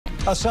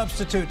A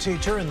substitute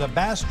teacher in the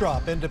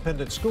Bastrop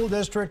Independent School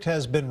District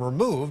has been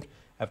removed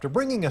after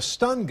bringing a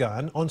stun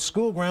gun on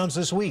school grounds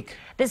this week.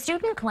 The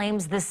student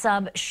claims the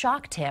sub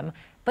shocked him,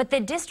 but the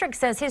district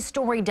says his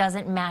story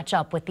doesn't match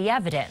up with the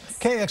evidence.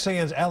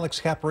 KXAN's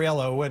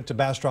Caprariello went to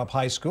Bastrop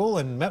High School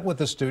and met with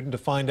the student to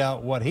find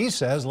out what he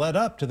says led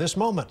up to this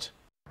moment.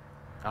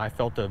 I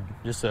felt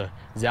just a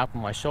zap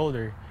on my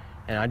shoulder,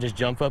 and I just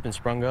jumped up and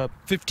sprung up.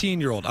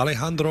 15-year-old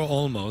Alejandro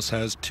Olmos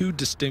has two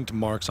distinct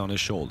marks on his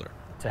shoulder.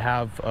 To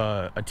have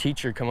a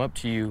teacher come up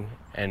to you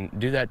and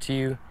do that to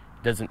you,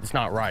 it's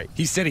not right.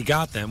 He said he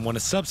got them when a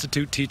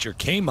substitute teacher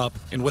came up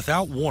and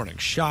without warning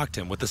shocked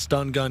him with the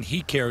stun gun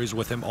he carries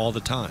with him all the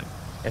time.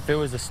 If it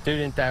was a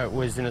student that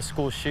was in a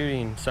school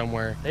shooting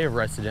somewhere, they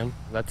arrested him.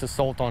 That's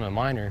assault on a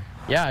minor.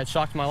 Yeah, it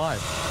shocked my life.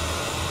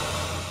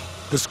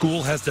 The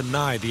school has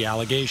denied the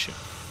allegation.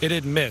 It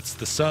admits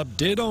the sub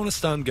did own a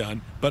stun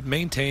gun, but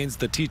maintains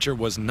the teacher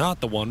was not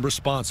the one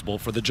responsible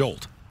for the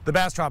jolt. The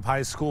Bastrop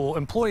High School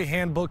employee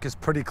handbook is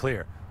pretty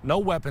clear. No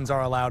weapons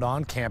are allowed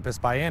on campus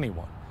by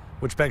anyone,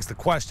 which begs the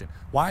question,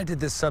 why did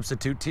this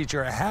substitute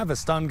teacher have a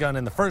stun gun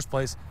in the first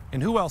place,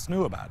 and who else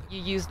knew about it?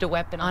 You used a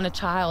weapon on a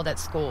child at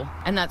school,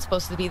 and that's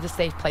supposed to be the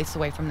safe place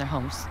away from their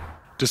homes.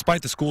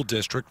 Despite the school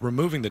district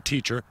removing the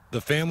teacher,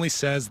 the family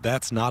says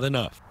that's not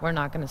enough. We're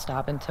not going to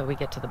stop until we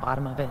get to the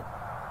bottom of it.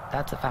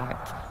 That's a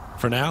fact.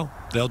 For now,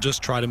 they'll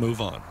just try to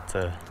move on. It's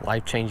a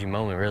life-changing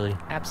moment, really.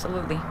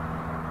 Absolutely.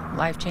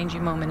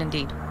 Life-changing moment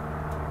indeed.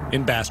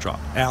 In Bastrop,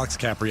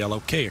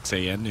 Caprariello,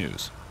 KXAN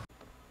News.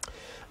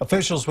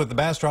 Officials with the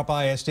Bastrop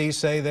ISD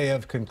say they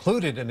have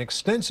concluded an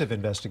extensive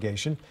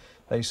investigation.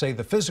 They say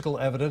the physical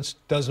evidence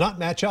does not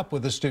match up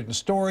with the student's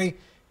story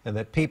and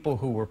that people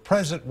who were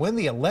present when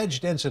the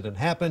alleged incident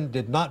happened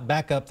did not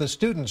back up the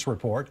student's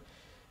report.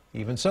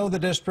 Even so, the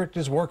district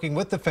is working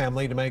with the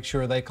family to make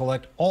sure they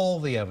collect all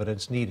the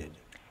evidence needed.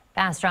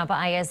 Bastrop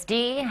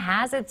ISD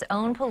has its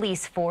own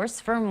police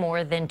force for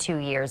more than 2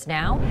 years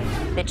now.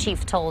 The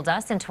chief told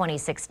us in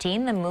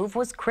 2016 the move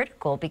was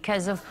critical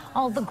because of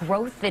all the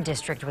growth the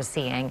district was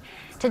seeing.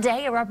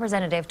 Today, a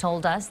representative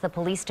told us the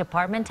police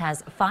department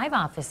has 5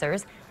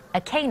 officers,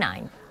 a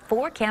K9,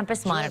 4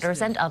 campus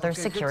monitors, and other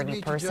security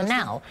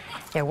personnel.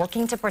 They're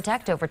working to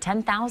protect over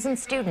 10,000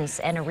 students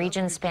in a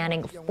region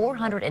spanning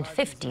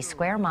 450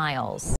 square miles.